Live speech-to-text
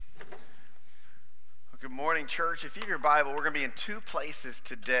morning, church. If you have your Bible, we're going to be in two places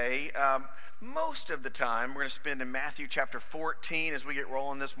today. Most of the time, we're going to spend in Matthew chapter 14 as we get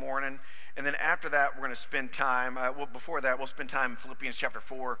rolling this morning. And then after that, we're going to spend time, before that, we'll spend time in Philippians chapter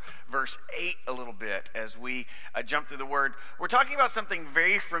 4, verse 8 a little bit as we jump through the Word. We're talking about something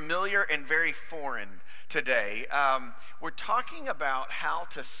very familiar and very foreign today. We're talking about how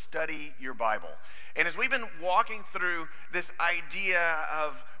to study your Bible. And as we've been walking through this idea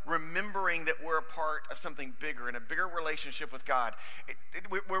of remembering that we're a part of something bigger and a bigger relationship with God,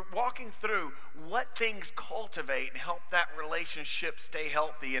 we're walking through what things cultivate and help that relationship stay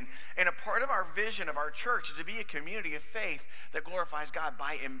healthy. And a part of our vision of our church is to be a community of faith that glorifies God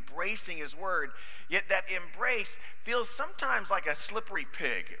by embracing His Word. Yet that embrace feels sometimes like a slippery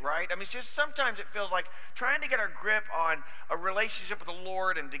pig, right? I mean, it's just sometimes it feels like trying to get our grip on a relationship with the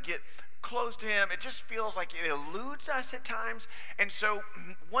Lord and to get close to Him. It just feels like it eludes us at times. And so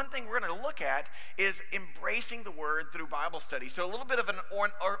one thing we're going to look at is embracing the Word through Bible study. So a little bit of an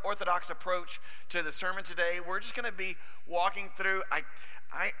orthodox approach to the sermon today. We're just going to be walking through. I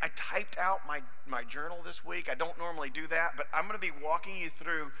typed out my journal this week. I don't normally do that, but I'm going to be walking you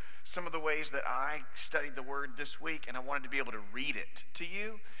through some of the ways that I studied the Word this week, and I wanted to be able to read it to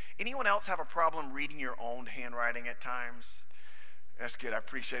you. Anyone else have a problem reading your own handwriting at times? That's good. I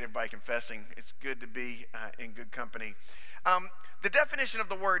appreciate everybody confessing. It's good to be in good company. The definition of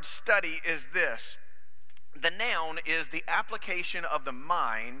the word study is this. The noun is the application of the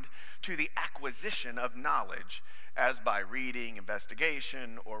mind to the acquisition of knowledge, as by reading,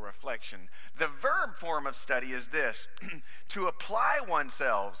 investigation, or reflection. The verb form of study is this, to apply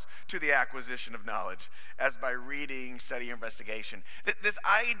oneself to the acquisition of knowledge, as by reading, study, or investigation. This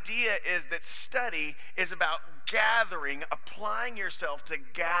idea is that study is about gathering, applying yourself to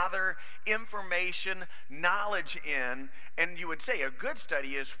gather information, knowledge in, and you would say a good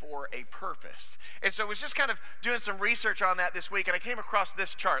study is for a purpose. And so I was just kind of doing some research on that this week, and I came across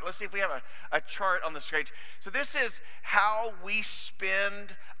this chart. Let's see if we have a chart on the screen. So this is how we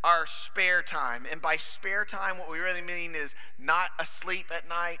spend our spare time. And by spare time, what we really mean is not asleep at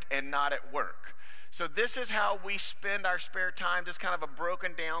night and not at work. So this is how we spend our spare time, just kind of a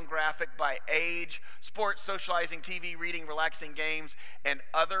broken down graphic by age, sports, socializing, TV, reading, relaxing, games, and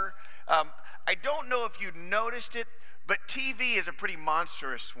other. I don't know if you noticed it, but TV is a pretty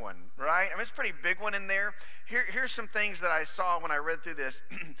monstrous one, right? I mean, it's a pretty big one in there. Here's some things that I saw when I read through this.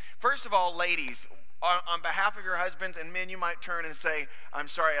 First of all, ladies, on behalf of your husbands, and men, you might turn and say, I'm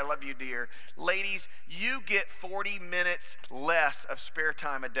sorry, I love you, dear. Ladies, you get 40 minutes less of spare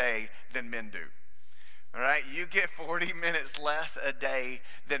time a day than men do. All right, you get 40 minutes less a day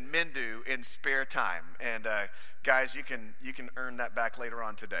than men do in spare time. And guys, you can earn that back later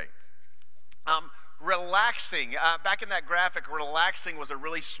on today. Relaxing, back in that graphic, relaxing was a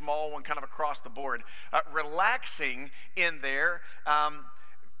really small one kind of across the board. Relaxing in there,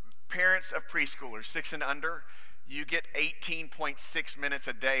 parents of preschoolers 6 and under, you get 18.6 minutes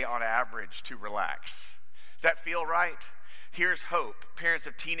a day on average to relax. Does that feel right? Here's hope. Parents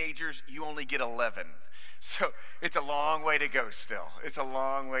of teenagers, you only get 11. So it's a long way to go still. It's a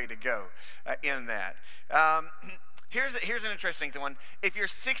long way to go in that. Here's an interesting one. If you're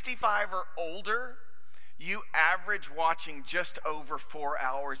 65 or older, you average watching just over 4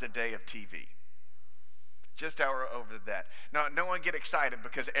 hours a day of TV. Just hour over that. Now, no one get excited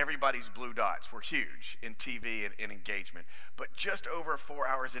because everybody's blue dots were huge in TV and engagement, but just over 4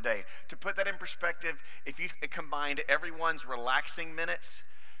 hours a day. To put that in perspective, if you combined everyone's relaxing minutes,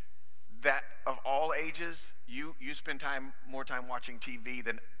 that of all ages, you spend more time watching TV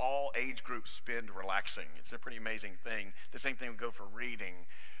than all age groups spend relaxing. It's a pretty amazing thing. The same thing would go for reading.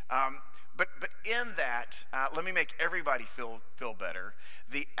 But in that, let me make everybody feel better.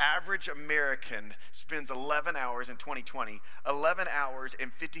 The average American spends 11 hours in 2020, 11 hours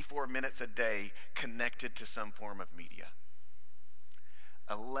and 54 minutes a day connected to some form of media.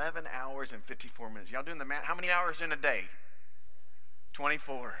 11 hours and 54 minutes. Y'all doing the math? How many hours in a day?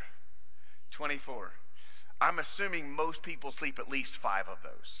 24. I'm assuming most people sleep at least 5 of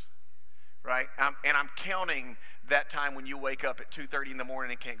those, right? And I'm counting that time when you wake up at 2:30 in the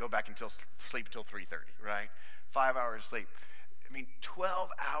morning and can't go back until sleep until 3:30, right? 5 hours of sleep. I mean, 12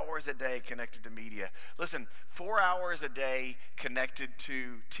 hours a day connected to media. Listen, 4 hours a day connected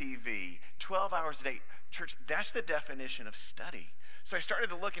to TV, 12 hours a day. Church, that's the definition of study. So I started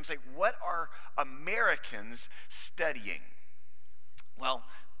to look and say, what are Americans studying? Well,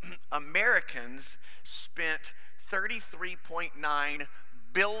 Americans spent 33.9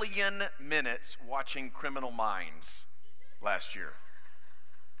 billion minutes watching Criminal Minds last year.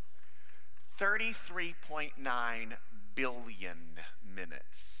 33.9 billion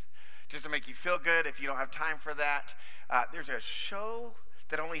minutes. just to make you feel good if you don't have time for that, there's a show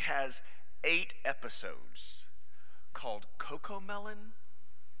that only has 8 episodes called CoComelon.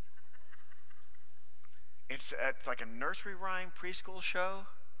 It's like a nursery rhyme preschool show.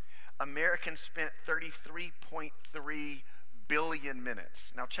 Americans spent 33.3 billion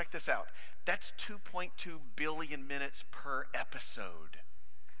minutes. Now check this out. That's 2.2 billion minutes per episode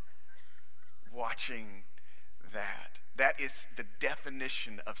watching that. That is the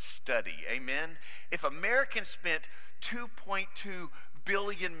definition of study. Amen? If Americans spent 2.2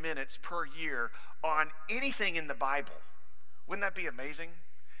 billion minutes per year on anything in the Bible, wouldn't that be amazing?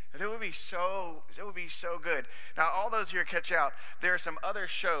 It would be so good. Now, all those here catch out, there are some other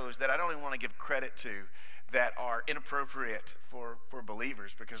shows that I don't even want to give credit to that are inappropriate for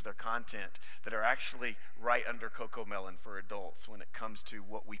believers because they're content that are actually right under CoComelon for adults when it comes to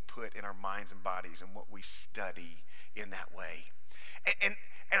what we put in our minds and bodies and what we study in that way. And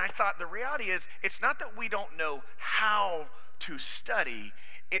I thought the reality is, it's not that we don't know how to study,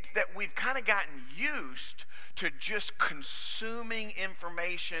 it's that we've kind of gotten used to just consuming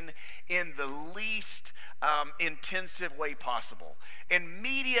information in the least intensive way possible. And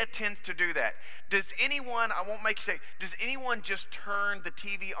media tends to do that. Does anyone, I won't make you say, does anyone just turn the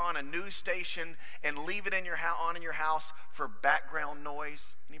TV on a news station and leave it in your on in your house for background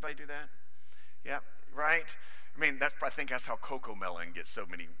noise? Anybody do that? Yeah, right? I mean, I think that's how CoComelon gets so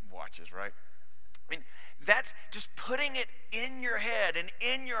many watches, right? I mean, that's just putting it in your head and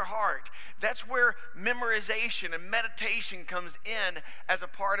in your heart. That's where memorization and meditation comes in as a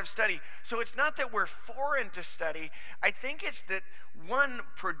part of study. So it's not that we're foreign to study. I think it's that one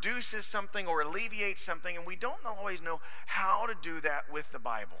produces something or alleviates something, and we don't always know how to do that with the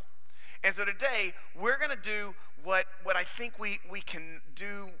Bible. And so today, we're going to do what I think we can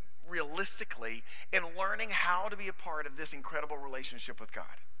do realistically in learning how to be a part of this incredible relationship with God.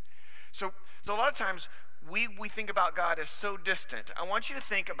 So a lot of times we think about God as so distant. I want you to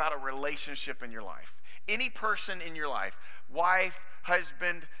think about a relationship in your life. Any person in your life, wife,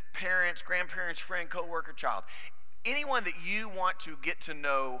 husband, parents, grandparents, friend, coworker, child, anyone that you want to get to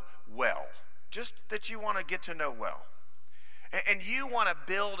know well, just that you want to get to know well. And you want to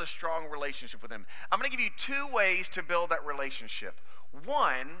build a strong relationship with them. I'm going to give you 2 ways to build that relationship.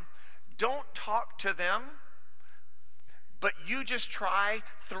 One, don't talk to them, but you just try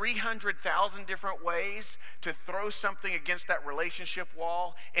 300,000 different ways to throw something against that relationship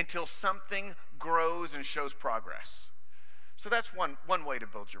wall until something grows and shows progress. So that's one way to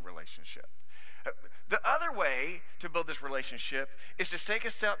build your relationship. The other way to build this relationship is to take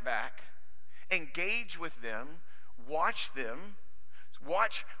a step back, engage with them, watch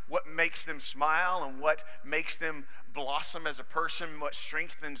what makes them smile and what makes them blossom as a person, what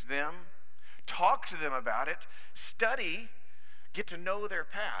strengthens them. Talk to them about it, study, get to know their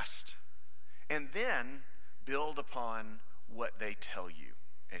past, and then build upon what they tell you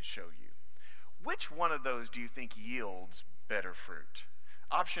and show you. Which one of those do you think yields better fruit?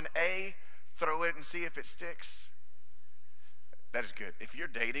 Option A, throw it and see if it sticks. That is good. If you're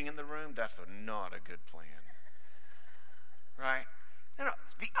dating in the room, that's not a good plan. Right? No,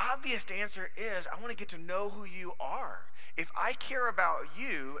 the obvious answer is I want to get to know who you are. If I care about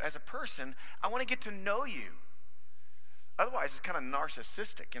you as a person, I want to get to know you. Otherwise, it's kind of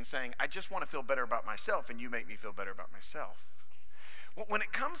narcissistic in saying, I just want to feel better about myself and you make me feel better about myself. Well, when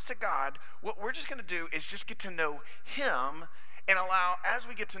it comes to God, what we're just going to do is just get to know him and allow, as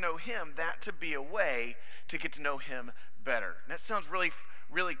we get to know him, that to be a way to get to know him better. And that sounds really,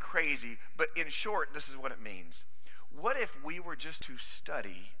 really crazy, but in short, this is what it means. What if we were just to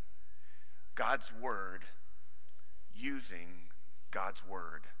study God's word using God's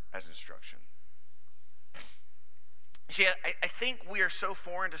word as instruction? See, I think we are so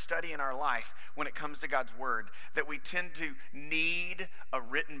foreign to study in our life when it comes to God's word that we tend to need a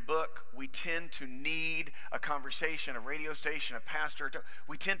written book. We tend to need a conversation, a radio station, a pastor.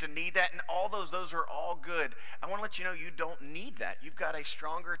 We tend to need that, and all those are all good. I want to let you know you don't need that. You've got a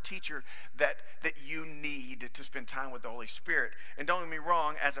stronger teacher that you need to spend time with the Holy Spirit. And don't get me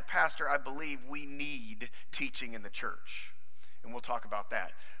wrong, as a pastor, I believe we need teaching in the church. And we'll talk about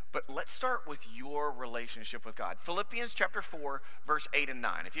that. But let's start with your relationship with God. Philippians chapter 4, verse 8 and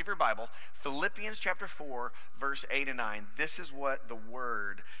 9. If you have your Bible, Philippians chapter 4, verse 8 and 9. This is what the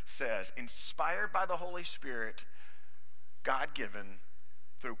word says. Inspired by the Holy Spirit, God-given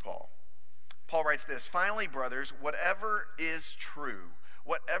through Paul. Paul writes this, finally, brothers, whatever is true,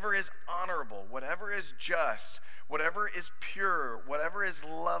 whatever is honorable, whatever is just, whatever is pure, whatever is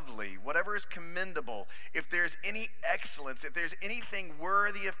lovely, whatever is commendable, if there's any excellence, if there's anything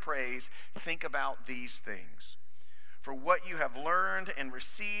worthy of praise, think about these things. For what you have learned and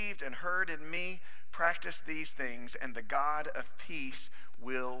received and heard in me, practice these things, and the God of peace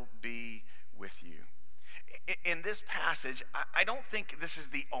will be with you. In this passage, I don't think this is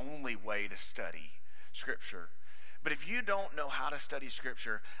the only way to study Scripture. But if you don't know how to study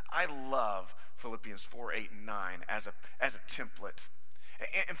Scripture, I love Philippians 4, 8, and 9 as a template.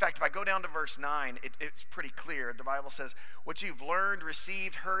 In fact, if I go down to verse 9, it's pretty clear. The Bible says, what you've learned,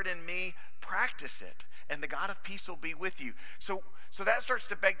 received, heard in me, practice it, and the God of peace will be with you. So that starts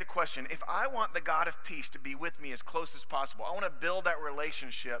to beg the question, if I want the God of peace to be with me as close as possible, I want to build that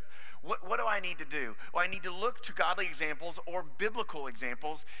relationship, what do I need to do? Well, I need to look to godly examples or biblical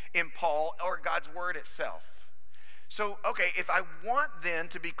examples in Paul or God's word itself. So, okay, if I want then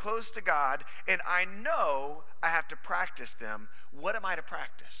to be close to God and I know I have to practice them, what am I to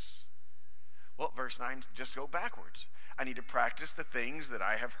practice? Well, verse 9, just go backwards. I need to practice the things that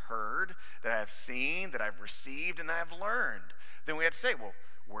I have heard, that I have seen, that I've received, and that I've learned. Then we have to say, well,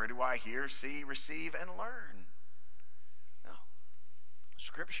 where do I hear, see, receive, and learn? No.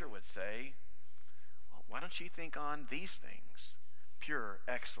 Scripture would say, well, why don't you think on these things? Pure,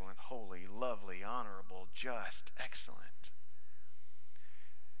 excellent, holy, lovely, honorable, just, excellent.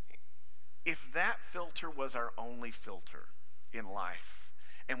 If that filter was our only filter in life,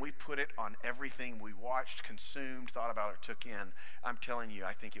 and we put it on everything we watched, consumed, thought about, or took in, I'm telling you,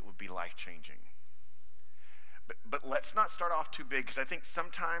 I think it would be life-changing. But let's not start off too big, because I think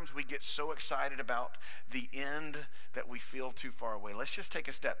sometimes we get so excited about the end that we feel too far away. Let's just take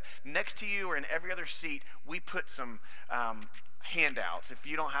a step. Next to you or in every other seat, we put some handouts. If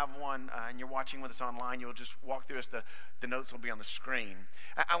you don't have one and you're watching with us online, you'll just walk through us. The notes will be on the screen.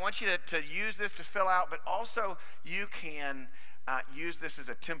 I want you to use this to fill out, but also you can use this as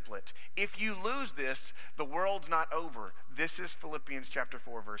a template. If you lose this, the world's not over. This is Philippians chapter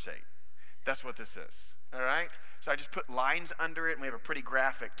 4, verse 8. That's what this is. All right? So I just put lines under it, and we have a pretty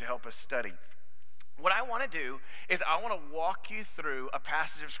graphic to help us study. What I want to do is I want to walk you through a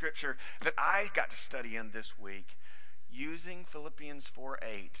passage of Scripture that I got to study in this week using Philippians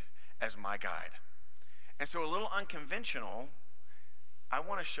 4:8 as my guide. And so a little unconventional, I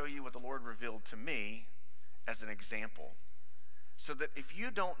want to show you what the Lord revealed to me as an example. So that if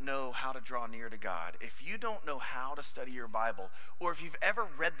you don't know how to draw near to God, if you don't know how to study your Bible, or if you've ever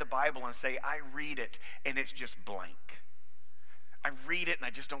read the Bible and say, I read it and it's just blank. I read it and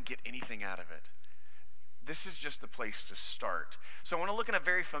I just don't get anything out of it. This is just the place to start. So I want to look at a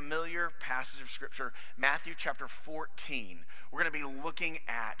very familiar passage of Scripture, Matthew chapter 14. We're going to be looking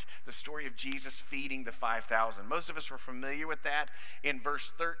at the story of Jesus feeding the 5,000. Most of us are familiar with that. In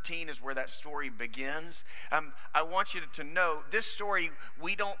verse 13 is where that story begins. I want you to know this story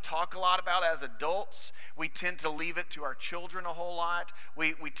we don't talk a lot about as adults. We tend to leave it to our children a whole lot.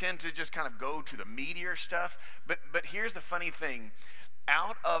 We tend to just kind of go to the meatier stuff. But here's the funny thing.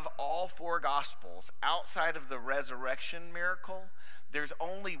 Out of all four Gospels, outside of the resurrection miracle, there's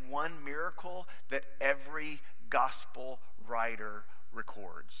only one miracle that every Gospel writer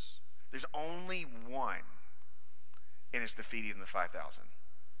records. There's only one, and it's the feeding of the 5,000.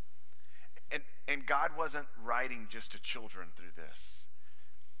 And God wasn't writing just to children through this.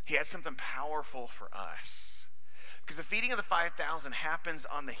 He had something powerful for us. Because the feeding of the 5,000 happens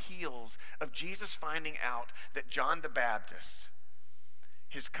on the heels of Jesus finding out that John the Baptist,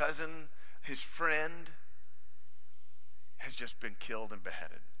 his cousin, his friend, has just been killed and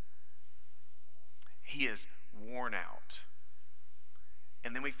beheaded. He is worn out.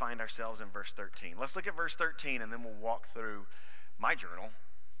 And then we find ourselves in verse 13. Let's look at verse 13 and then we'll walk through my journal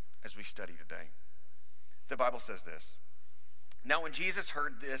as we study today. The Bible says this. Now when Jesus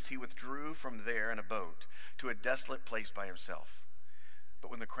heard this, he withdrew from there in a boat to a desolate place by himself. But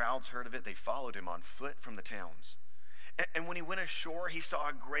when the crowds heard of it, they followed him on foot from the towns. And when he went ashore, he saw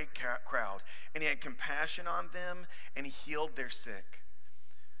a great crowd, and he had compassion on them, and he healed their sick.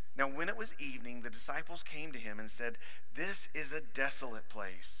 Now when it was evening, the disciples came to him and said, "This is a desolate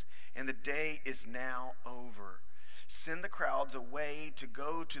place, and the day is now over. Send the crowds away to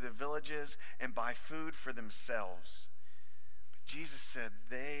go to the villages and buy food for themselves." But Jesus said,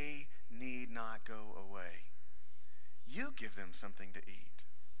 "They need not go away. You give them something to eat."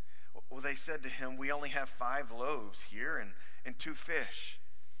 Well, they said to him, "We only have 5 loaves here and 2 fish.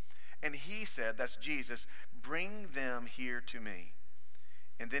 And he said, that's Jesus, "Bring them here to me."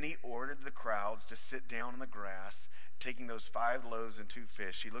 And then he ordered the crowds to sit down on the grass. Taking those 5 loaves and 2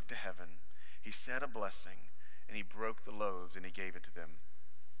 fish, he looked to heaven. He said a blessing, and he broke the loaves, and he gave it to them,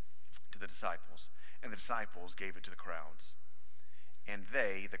 to the disciples. And the disciples gave it to the crowds. And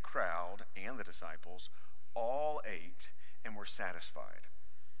they, the crowd and the disciples, all ate and were satisfied.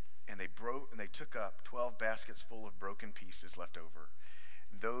 And they took up 12 baskets full of broken pieces left over.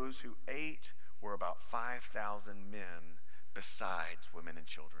 Those who ate were about 5,000 men, besides women and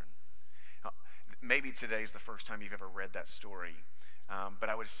children. Now, maybe today's the first time you've ever read that story, but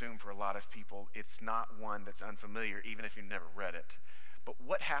I would assume for a lot of people it's not one that's unfamiliar, even if you've never read it. But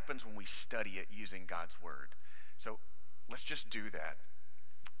what happens when we study it using God's word? So let's just do that.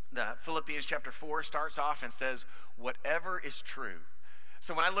 The Philippians chapter 4 starts off and says, whatever is true.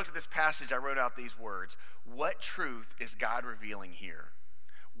 So when I looked at this passage, I wrote out these words. What truth is God revealing here?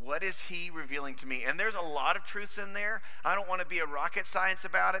 What is he revealing to me? And there's a lot of truths in there. I don't want to be a rocket science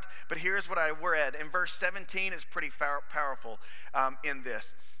about it, but here's what I read. In verse 17, it's pretty powerful in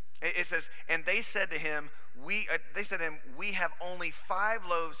this. It says, and they said to him, we have only 5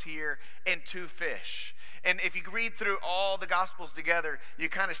 loaves here and 2 fish. And if you read through all the Gospels together, you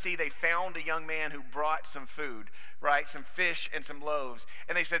kind of see they found a young man who brought some food, right? Some fish and some loaves.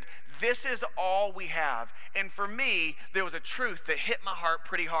 And they said, this is all we have. And for me, there was a truth that hit my heart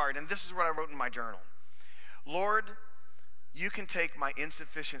pretty hard. And this is what I wrote in my journal. Lord, you can take my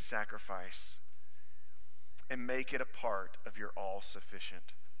insufficient sacrifice and make it a part of your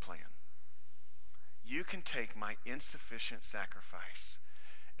all-sufficient plan. You can take my insufficient sacrifice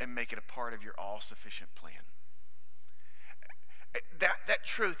and make it a part of your all-sufficient plan. That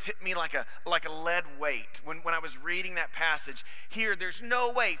truth hit me like a lead weight when I was reading that passage. Here, there's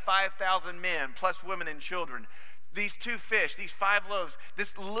no way 5,000 men plus women and children, these 2 fish, these 5 loaves,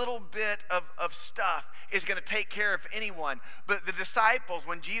 this little bit of stuff is going to take care of anyone. But the disciples,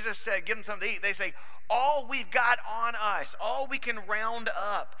 when Jesus said, give them something to eat, they say, all we've got on us, all we can round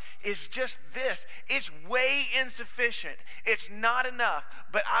up is just this. It's way insufficient. It's not enough,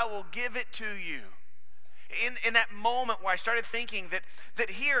 but I will give it to you. In that moment where I started thinking that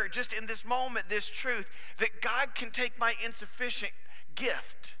here, just in this moment, this truth, that God can take my insufficient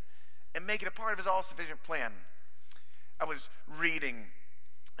gift and make it a part of his all-sufficient plan. I was reading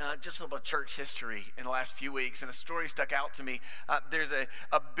just a little bit of church history in the last few weeks, and a story stuck out to me. There's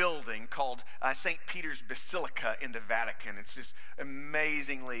a building called St. Peter's Basilica in the Vatican. It's this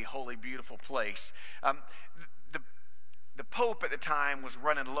amazingly holy, beautiful place. The Pope at the time was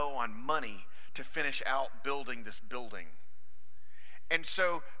running low on money to finish out building this building. And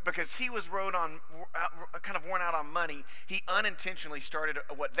so, because he was kind of worn out on money, he unintentionally started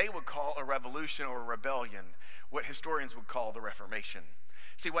what they would call a revolution or a rebellion, what historians would call the Reformation.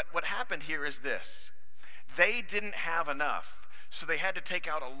 See, what happened here is this. They didn't have enough, so they had to take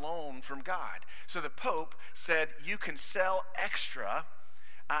out a loan from God. So the Pope said, you can sell extra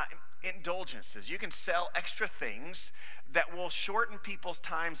indulgences. You can sell extra things that will shorten people's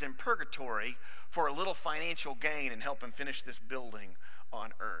times in purgatory for a little financial gain and help them finish this building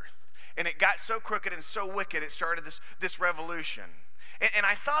on earth. And it got so crooked and so wicked, it started this revolution. And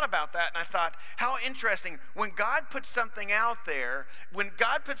I thought about that, and I thought, how interesting. When God puts something out there, when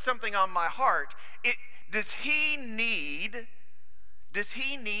God puts something on my heart, does he need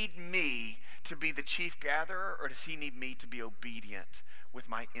me to be the chief gatherer, or does he need me to be obedient with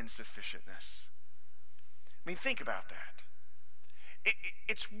my insufficientness? I mean, think about that.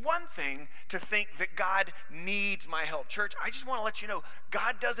 It's one thing to think that God needs my help. Church, I just want to let you know,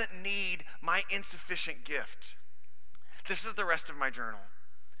 God doesn't need my insufficient gift. This is the rest of my journal.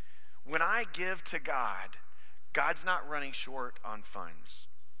 When I give to God, God's not running short on funds.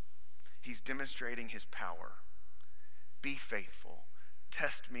 He's demonstrating his power. Be faithful.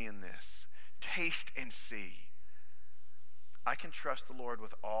 Test me in this. Taste and see. I can trust the Lord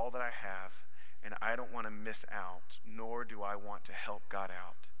with all that I have, and I don't want to miss out, nor do I want to help God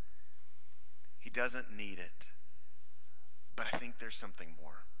out. He doesn't need it, but I think there's something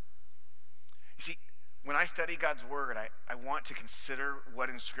more. You see, when I study God's word, I want to consider what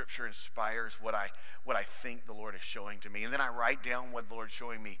in Scripture inspires what I think the Lord is showing to me. And then I write down what the Lord's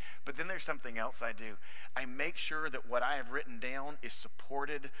showing me. But then there's something else I do. I make sure that what I have written down is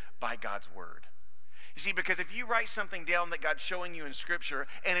supported by God's word. You see, because if you write something down that God's showing you in Scripture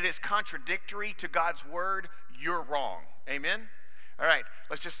and it is contradictory to God's word, you're wrong. Amen? All right,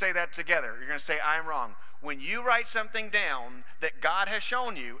 let's just say that together. You're going to say, I'm wrong. When you write something down that God has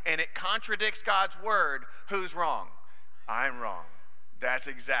shown you and it contradicts God's word, who's wrong? I'm wrong. That's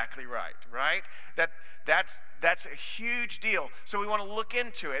exactly right? That's a huge deal. So we want to look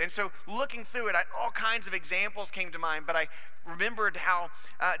into it. And so looking through it, all kinds of examples came to mind, but I remembered how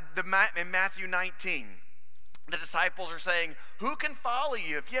in Matthew 19, the disciples are saying, who can follow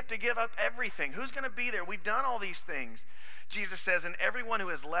you if you have to give up everything? Who's going to be there? We've done all these things. Jesus says, and everyone who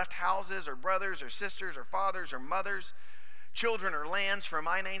has left houses or brothers or sisters or fathers or mothers, children or lands for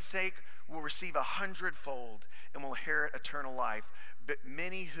my name's sake will receive 100-fold and will inherit eternal life. but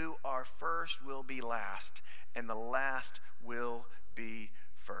many who are first will be last, and the last will be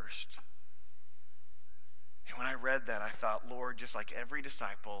first. And when I read that, I thought, Lord, just like every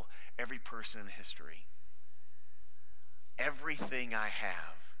disciple, every person in history, everything I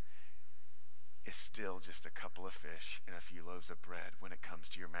have is still just a couple of fish and a few loaves of bread when it comes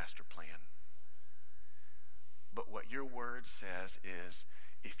to your master plan. But what your word says is,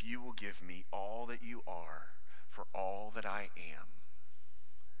 if you will give me all that you are for all that I am,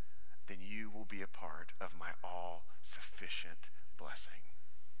 then you will be a part of my all-sufficient blessing.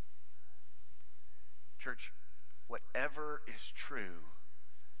 Church, whatever is true,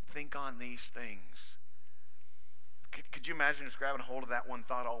 think on these things. Could you imagine just grabbing hold of that one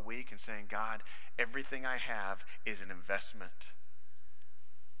thought all week and saying, God, everything I have is an investment.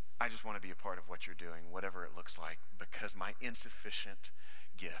 I just want to be a part of what you're doing, whatever it looks like, because my insufficient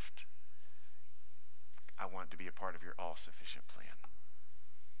gift, I want to be a part of your all-sufficient plan.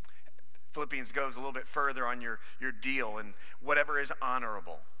 Philippians goes a little bit further on your deal and whatever is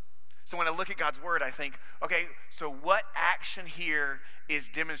honorable. So when I look at God's word, I think, okay, so what action here is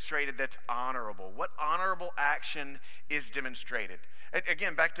demonstrated that's honorable? What honorable action is demonstrated?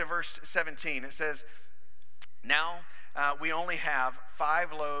 Again, back to verse 17, it says, now we only have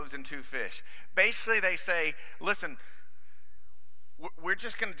 5 loaves and 2 fish. Basically, they say, listen, we're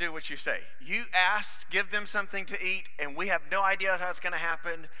just going to do what you say. You asked, give them something to eat, and we have no idea how it's going to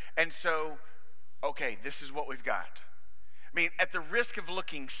happen. And so, okay, this is what we've got. I mean, at the risk of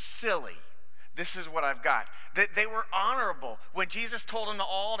looking silly, this is what I've got. They were honorable. When Jesus told them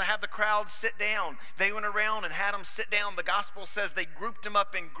all to have the crowd sit down, they went around and had them sit down. The gospel says they grouped them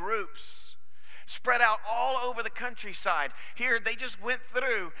up in groups, spread out all over the countryside. Here, they just went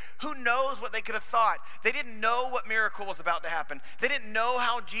through. Who knows what they could have thought? They didn't know what miracle was about to happen. They didn't know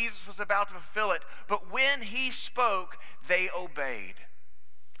how Jesus was about to fulfill it. But when he spoke, they obeyed.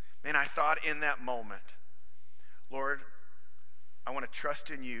 And I thought in that moment, Lord, I want to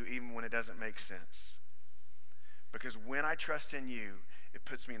trust in you even when it doesn't make sense. Because when I trust in you, it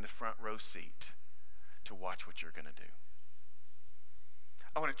puts me in the front row seat to watch what you're going to do.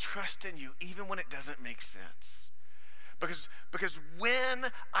 I want to trust in you even when it doesn't make sense. Because when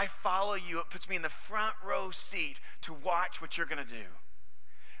I follow you, it puts me in the front row seat to watch what you're going to do.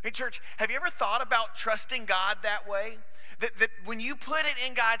 Hey, church, have you ever thought about trusting God that way? That when you put it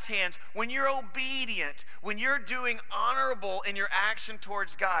in God's hands, when you're obedient, when you're doing honorable in your action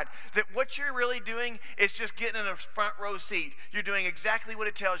towards God, that what you're really doing is just getting in a front row seat. You're doing exactly what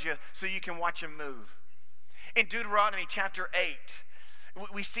it tells you so you can watch him move. In Deuteronomy chapter 8,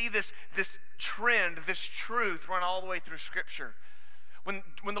 we see this trend, this truth run all the way through Scripture.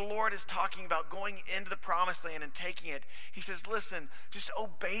 When the Lord is talking about going into the promised land and taking it, he says, listen, just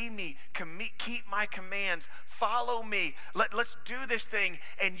obey me, keep my commands, follow me. Let's do this thing,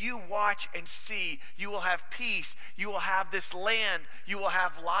 and you watch and see. You will have peace. You will have this land. You will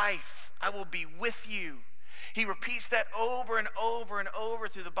have life. I will be with you. He repeats that over and over and over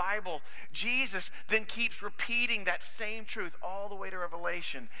through the Bible. Jesus then keeps repeating that same truth all the way to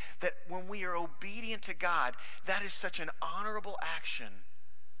Revelation, that when we are obedient to God, that is such an honorable action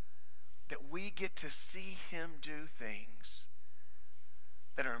that we get to see him do things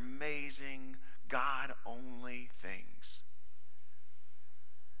that are amazing, God-only things.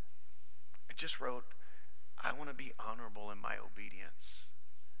 I just wrote, I want to be honorable in my obedience.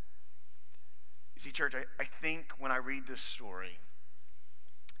 You see, church, I think when I read this story,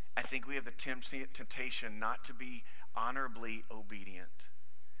 I think we have the temptation not to be honorably obedient.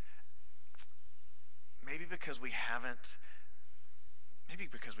 Maybe because we haven't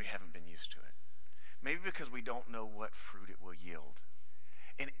been used to it. Maybe because we don't know what fruit it will yield.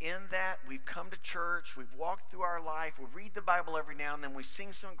 And in that, we've come to church, we've walked through our life, we read the Bible every now and then, we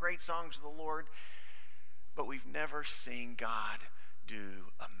sing some great songs to the Lord, but we've never seen God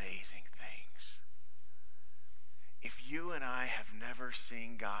do amazing things. If you and I have never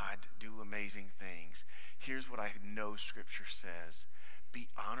seen God do amazing things, here's what I know Scripture says. Be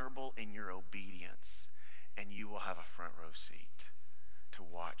honorable in your obedience, and you will have a front row seat to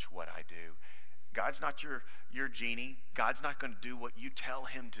watch what I do. God's not your genie. God's not going to do what you tell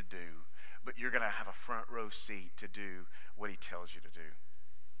him to do, but you're going to have a front row seat to do what he tells you to do.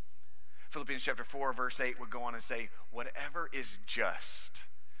 Philippians chapter 4, verse 8 would go on and say, whatever is just.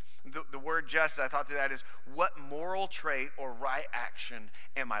 The word just, I thought that is, what moral trait or right action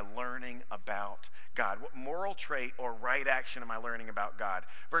am I learning about God? What moral trait or right action am I learning about God?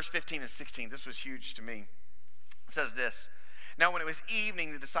 Verse 15 and 16, this was huge to me. It says this, Now when it was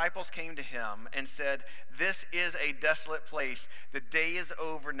evening, the disciples came to him and said, "This is a desolate place. The day is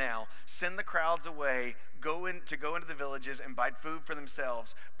over now. Send the crowds away, go into the villages and buy food for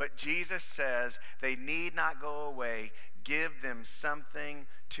themselves." But Jesus says they need not go away. Give them something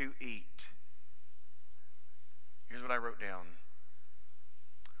to eat. Here's what I wrote down.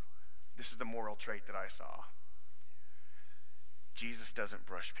 This is the moral trait that I saw. Jesus doesn't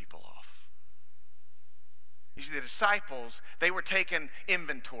brush people off. You see, the disciples, they were taking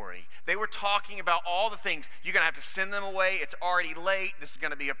inventory. They were talking about all the things. You're going to have to send them away. It's already late. This is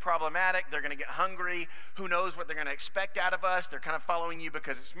going to be problematic. They're going to get hungry. Who knows what they're going to expect out of us? They're kind of following you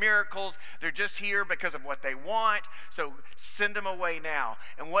because it's miracles. They're just here because of what they want. So send them away now.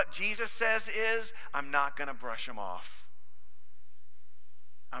 And what Jesus says is, I'm not going to brush them off.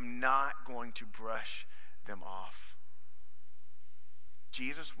 I'm not going to brush them off.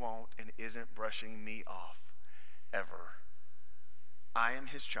 Jesus won't and isn't brushing me off. Ever. I am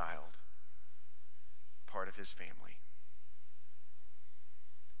his child, part of his family.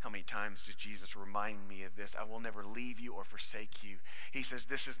 How many times does Jesus remind me of this? I will never leave you or forsake you. He says,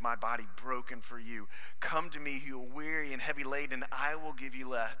 this is my body broken for you. Come to me, you are weary and heavy laden, and I will give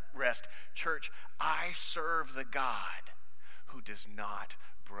you rest. Church, I serve the God who does not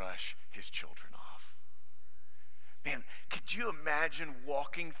brush his children off. Man, could you imagine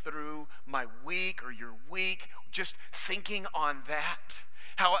walking through my week or your week just thinking on that?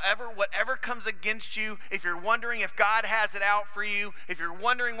 However, whatever comes against you, if you're wondering if God has it out for you, if you're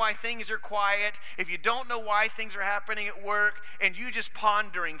wondering why things are quiet, if you don't know why things are happening at work, and you just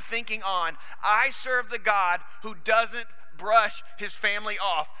pondering, thinking on, I serve the God who doesn't brush his family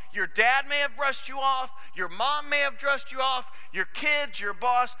off. Your dad may have brushed you off, your mom may have brushed you off, your kids, your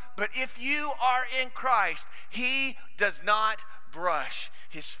boss, but if you are in Christ, he does not brush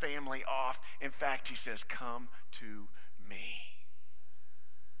his family off. In fact, he says, come to me.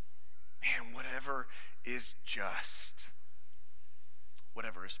 Man, whatever is just,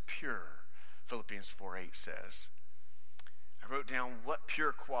 whatever is pure, Philippians 4:8 says. I wrote down what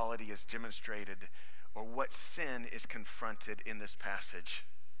pure quality is demonstrated or what sin is confronted in this passage.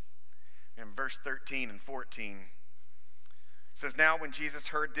 In verse 13 and 14, it says, now when Jesus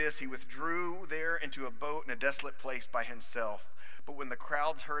heard this, he withdrew there into a boat in a desolate place by himself. But when the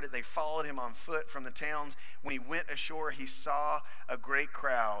crowds heard it, they followed him on foot from the towns. When he went ashore, he saw a great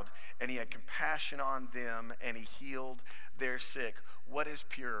crowd, and he had compassion on them, and he healed their sick. What is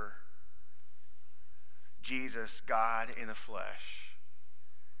pure? Jesus, God in the flesh.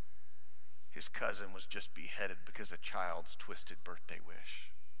 His cousin was just beheaded because of a child's twisted birthday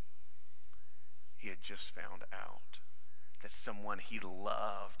wish. He had just found out that someone he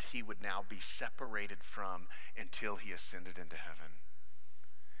loved, he would now be separated from until he ascended into heaven.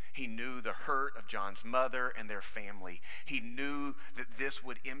 He knew the hurt of John's mother and their family. He knew that this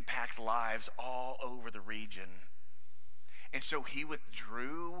would impact lives all over the region. And so he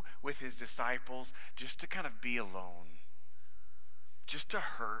withdrew with his disciples just to kind of be alone, just to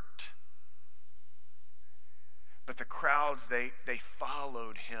hurt. But the crowds, they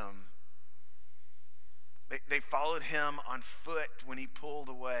followed him. They followed him on foot when he pulled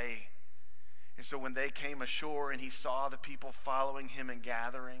away. And so when they came ashore and he saw the people following him and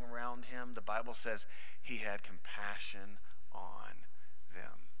gathering around him, the Bible says he had compassion on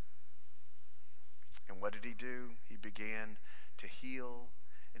them. And what did he do? He began to heal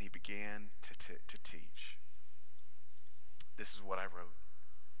and he began to teach. This is what I wrote.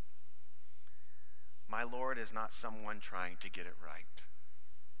 My Lord is not someone trying to get it right.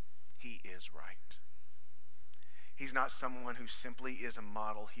 He is right. He's not someone who simply is a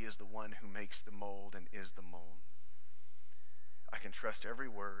model. He is the one who makes the mold and is the mold. I can trust every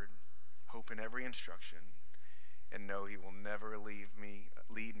word, hope in every instruction, and know he will never lead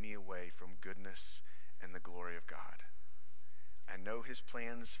me away from goodness and the glory of God. I know his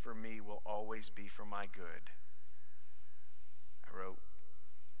plans for me will always be for my good. I wrote,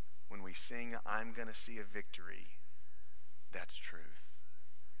 when we sing, I'm going to see a victory, that's truth.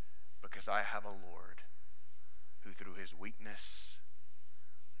 Because I have a Lord who through his weakness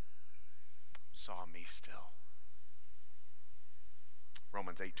saw me still.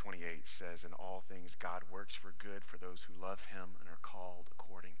 Romans 8:28 says, in all things God works for good for those who love him and are called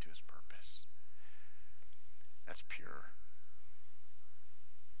according to his purpose. That's pure.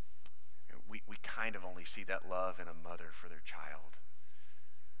 We kind of only see that love in a mother for their child.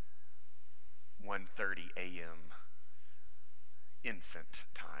 1:30 a.m. infant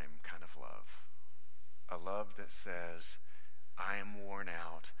time kind of love. A love that says, I am worn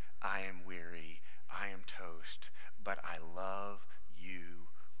out, I am weary, I am toast, but I love you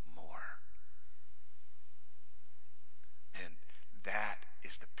more. And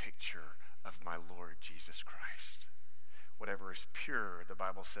Jesus Christ. Whatever is pure, the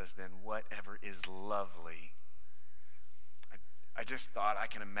Bible says, then whatever is lovely. I just thought I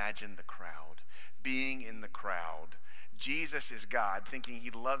can imagine the crowd, being in the crowd. Jesus is God, thinking he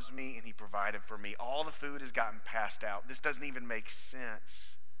loves me and he provided for me. All the food has gotten passed out. This doesn't even make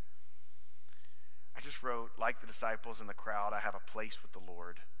sense. I just wrote, like the disciples in the crowd, I have a place with the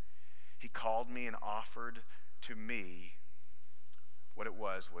Lord. He called me and offered to me what it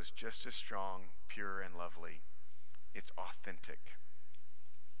was just as strong, pure, and lovely. It's authentic.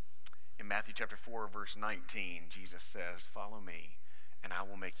 In Matthew chapter 4, verse 19, Jesus says, follow me, and I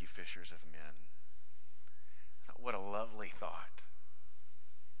will make you fishers of men. What a lovely thought.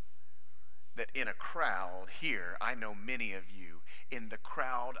 That in a crowd here, I know many of you, in the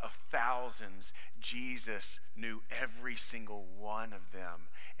crowd of thousands, Jesus knew every single one of them,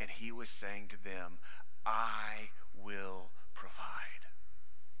 and he was saying to them, I will provide.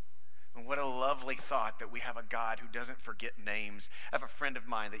 And what a lovely thought that we have a God who doesn't forget names. I have a friend of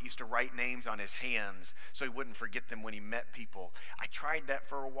mine that used to write names on his hands so he wouldn't forget them when he met people. I tried that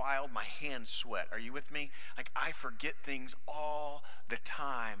for a while. My hands sweat. Are you with me? Like, I forget things all the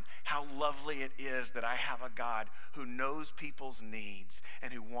time. How lovely it is that I have a God who knows people's needs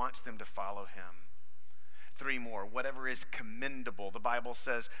and who wants them to follow him. 3 more. Whatever is commendable. The Bible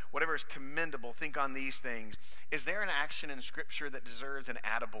says, whatever is commendable, think on these things. Is there an action in Scripture that deserves an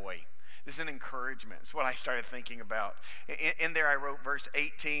attaboy? This is an encouragement. It's what I started thinking about. In there I wrote verse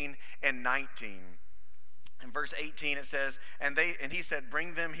 18 and 19. In verse 18 it says, and he said,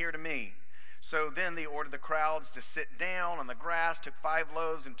 bring them here to me. So then they ordered the crowds to sit down on the grass, took 5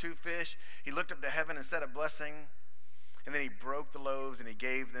 loaves and 2 fish. He looked up to heaven and said a blessing. And then he broke the loaves and he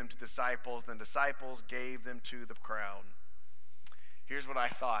gave them to the disciples. Then the disciples gave them to the crowd. Here's what I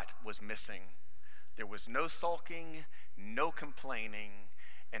thought was missing. There was no sulking, no complaining,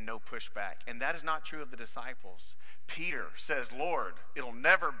 and no pushback. And that is not true of the disciples. Peter says, Lord, it'll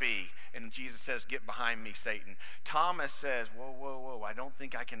never be. And Jesus says, get behind me, Satan. Thomas says, whoa, I don't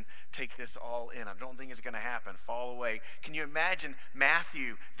think I can take this all in. I don't think it's going to happen. Fall away. Can you imagine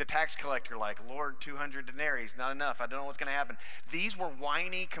Matthew, the tax collector, like, Lord, 200 denarii is not enough. I don't know what's going to happen. These were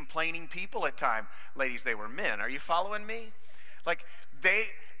whiny, complaining people at times. Ladies, they were men. Are you following me? Like,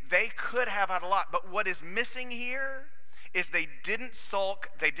 they could have had a lot. But what is missing here is they didn't sulk,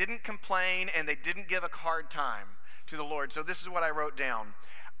 they didn't complain, and they didn't give a hard time to the Lord. So this is what I wrote down.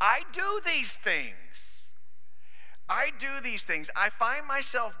 I do these things. I find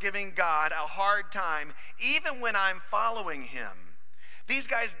myself giving God a hard time even when I'm following him. These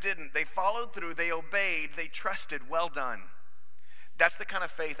guys didn't. They followed through. They obeyed. They trusted. Well done. That's the kind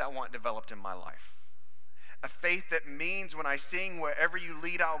of faith I want developed in my life. A faith that means when I sing, wherever you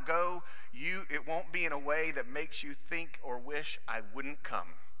lead, I'll go. It won't be in a way that makes you think or wish I wouldn't come.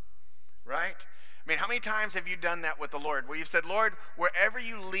 Right? I mean, how many times have you done that with the Lord? Where you've said, Lord, wherever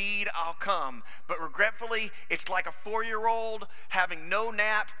you lead, I'll come. But regretfully, it's like a 4-year-old having no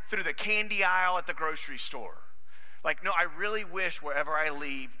nap through the candy aisle at the grocery store. Like, no, I really wish wherever I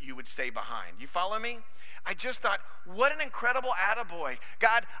leave, you would stay behind. You follow me? I just thought, what an incredible attaboy.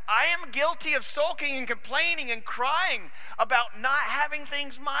 God, I am guilty of sulking and complaining and crying about not having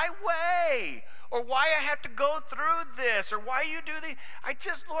things my way, or why I have to go through this, or why you do the.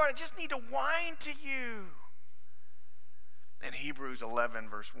 Lord, I just need to whine to you. And Hebrews 11,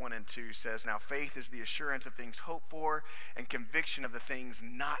 verse 1 and 2 says, now faith is the assurance of things hoped for and conviction of the things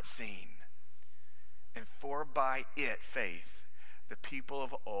not seen. And for by it, faith, the people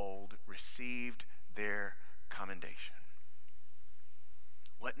of old received their commendation.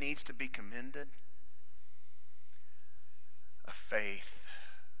 What needs to be commended? A faith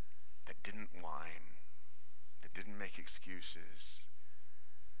that didn't whine, that didn't make excuses,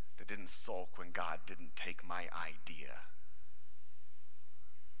 that didn't sulk when God didn't take my idea.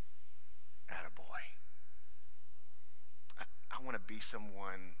 Attaboy. I want to be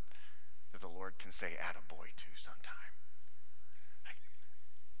someone that the Lord can say attaboy to sometime.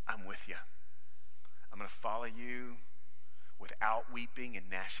 I'm with you. I'm going to follow you without weeping and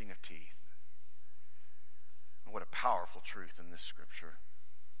gnashing of teeth. And what a powerful truth in this scripture.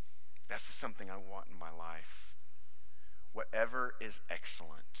 That's something I want in my life. Whatever is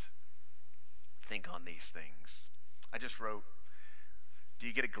excellent, think on these things. I just wrote, do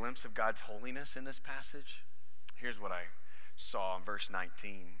you get a glimpse of God's holiness in this passage? Here's what I saw in verse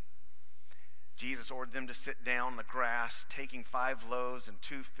 19. Jesus ordered them to sit down on the grass, taking 5 loaves and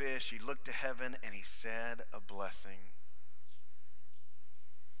 2 fish. He looked to heaven and he said a blessing.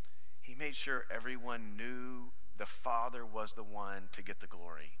 He made sure everyone knew the Father was the one to get the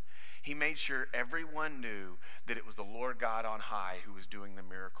glory. He made sure everyone knew that it was the Lord God on high who was doing the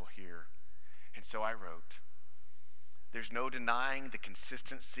miracle here. And so I wrote, there's no denying the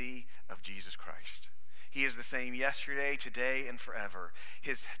consistency of Jesus Christ. He is the same yesterday, today, and forever.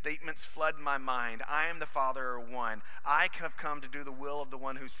 His statements flood my mind. I am the Father one. I have come to do the will of the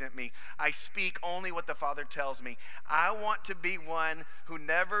one who sent me. I speak only what the Father tells me. I want to be one who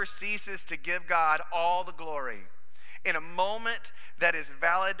never ceases to give God all the glory. In a moment that is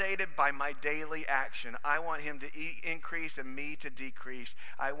validated by my daily action, I want him to increase and me to decrease.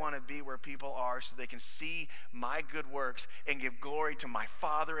 I want to be where people are so they can see my good works and give glory to my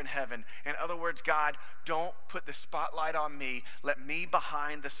Father in heaven. In other words, God, don't put the spotlight on me. Let me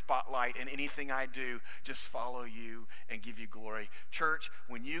behind the spotlight in anything I do. Just follow you and give you glory. Church,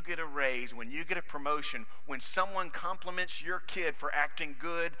 when you get a raise, when you get a promotion, when someone compliments your kid for acting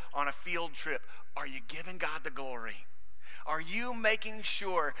good on a field trip, are you giving God the glory? Are you making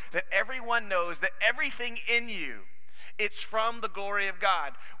sure that everyone knows that everything in you, it's from the glory of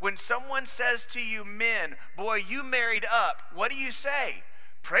God? When someone says to you, men, boy, you married up, what do you say?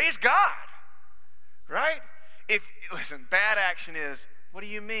 Praise God, right? Listen, bad action is, what do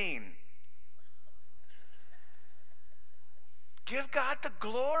you mean? Give God the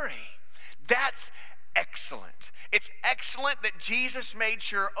glory. That's excellent. It's excellent that Jesus made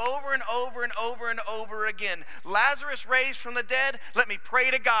sure over and over and over and over again. Lazarus raised from the dead, let me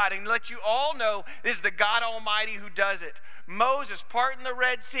pray to God and let you all know this is the God Almighty who does it. Moses parting the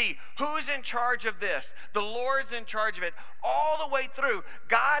Red Sea. Who's in charge of this? The Lord's in charge of it. All the way through,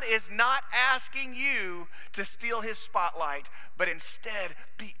 God is not asking you to steal his spotlight, but instead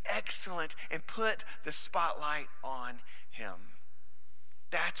be excellent and put the spotlight on him.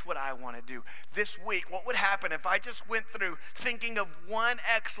 That's what I want to do. This week, what would happen if I just went through thinking of one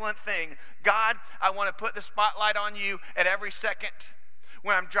excellent thing? God, I want to put the spotlight on you at every second.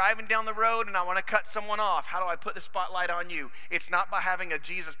 When I'm driving down the road and I want to cut someone off, how do I put the spotlight on you? It's not by having a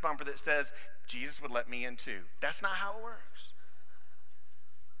Jesus bumper that says, Jesus would let me in too. That's not how it works.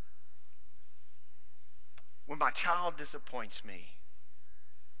 When my child disappoints me,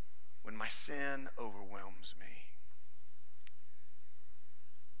 when my sin overwhelms me,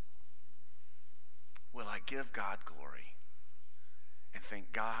 will I give God glory and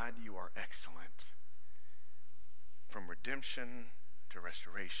think, God, you are excellent. From redemption to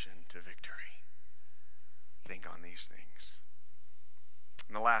restoration to victory. Think on these things.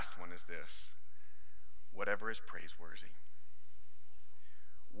 And the last one is this: whatever is praiseworthy.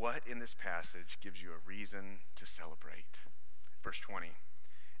 What in this passage gives you a reason to celebrate? Verse 20,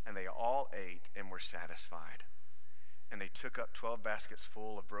 and they all ate and were satisfied, and they took up 12 baskets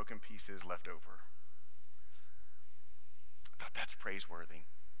full of broken pieces left over. I thought that's praiseworthy.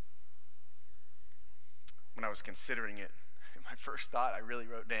 When I was considering it, my first thought I really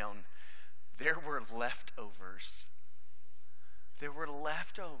wrote down, there were leftovers. There were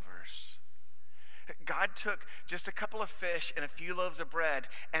leftovers. God took just a couple of fish and a few loaves of bread,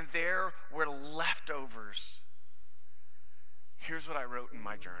 and there were leftovers. Here's what I wrote in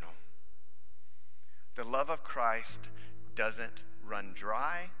my journal. The love of Christ doesn't run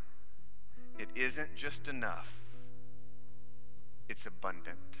dry. It isn't just enough. It's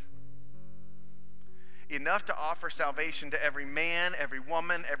abundant. Enough to offer salvation to every man, every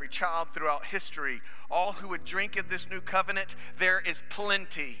woman, every child throughout history. All who would drink of this new covenant, there is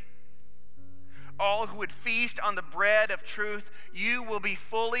plenty. All who would feast on the bread of truth, you will be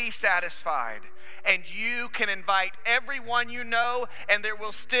fully satisfied. And you can invite everyone you know, and there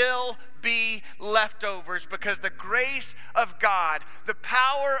will still be leftovers, because the grace of God, the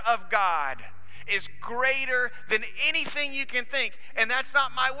power of God, is greater than anything you can think. And that's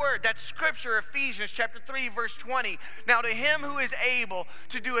not my word. That's Scripture, Ephesians chapter 3, verse 20. Now to him who is able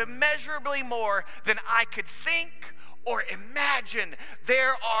to do immeasurably more than I could think or imagine,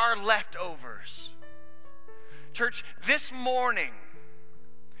 there are leftovers. Church, this morning,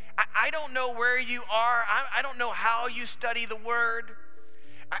 I don't know where you are. I don't know how you study the word.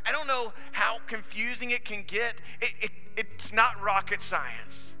 I don't know how confusing it can get. It's not rocket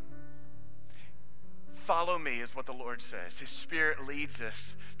science. Follow me is what the Lord says. His Spirit leads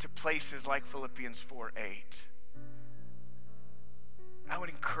us to places like Philippians 4:8. I would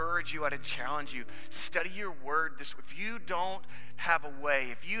encourage you, I'd challenge you, study your word this. If you don't have a way,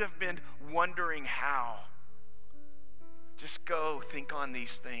 if you have been wondering how, just go think on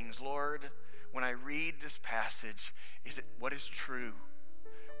these things. Lord, when I read this passage, is it what is true?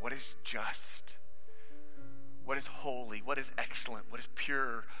 What is just? What is holy? What is excellent? What is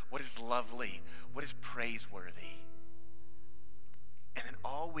pure? What is lovely? What is praiseworthy? And then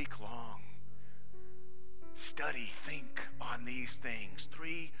all week long, study, think on these things.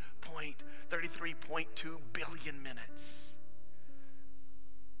 33.2 billion minutes.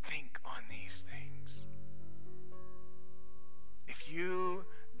 Think on these things.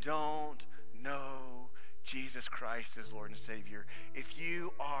 Christ as Lord and Savior, if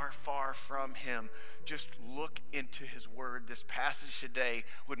you are far from him, just look into his word. This passage today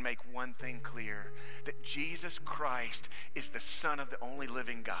would make one thing clear, that Jesus Christ is the Son of the only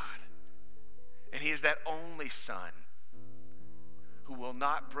living God. And he is that only Son who will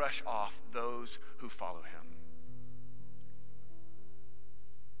not brush off those who follow him.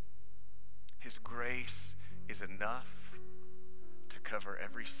 His grace is enough to cover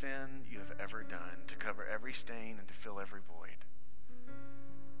every sin you have ever done, to cover every stain and to fill every void.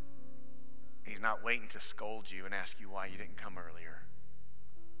 He's not waiting to scold you and ask you why you didn't come earlier.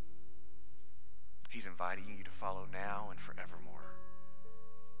 He's inviting you to follow now and forevermore.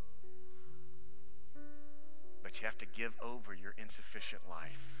 But you have to give over your insufficient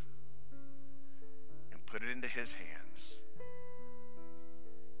life and put it into his hands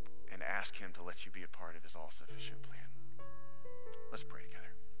and ask him to let you be a part of his all-sufficient plan. Let's pray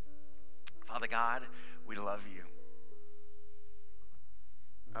together. Father God, we love you.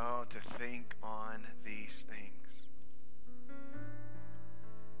 Oh, to think on these things.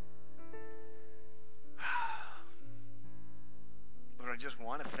 Lord, I just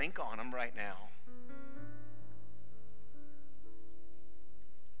want to think on them right now.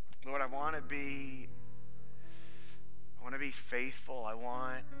 Lord, I want to be faithful. I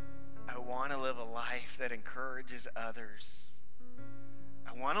want to live a life that encourages others.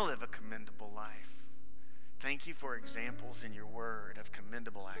 I want to live a commendable life. Thank you for examples in your word of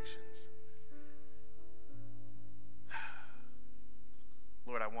commendable actions.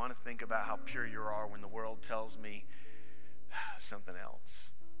 Lord, I want to think about how pure you are when the world tells me something else.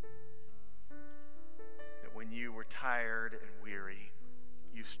 That when you were tired and weary,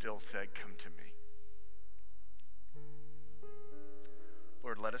 you still said, "Come to me."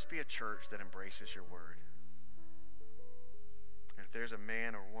 Lord, let us be a church that embraces your word. And if there's a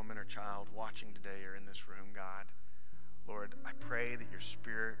man or woman or child watching today or in this room, God, Lord, I pray that your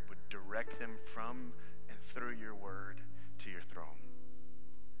Spirit would direct them from and through your word to your throne.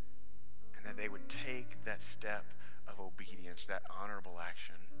 And that they would take that step of obedience, that honorable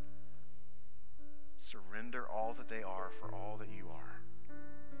action. Surrender all that they are for all that you are,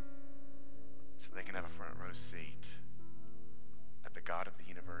 so they can have a front row seat at the God of the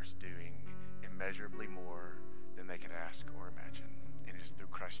universe doing immeasurably more than they could ask or imagine. And it is through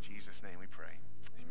Christ Jesus' name we pray.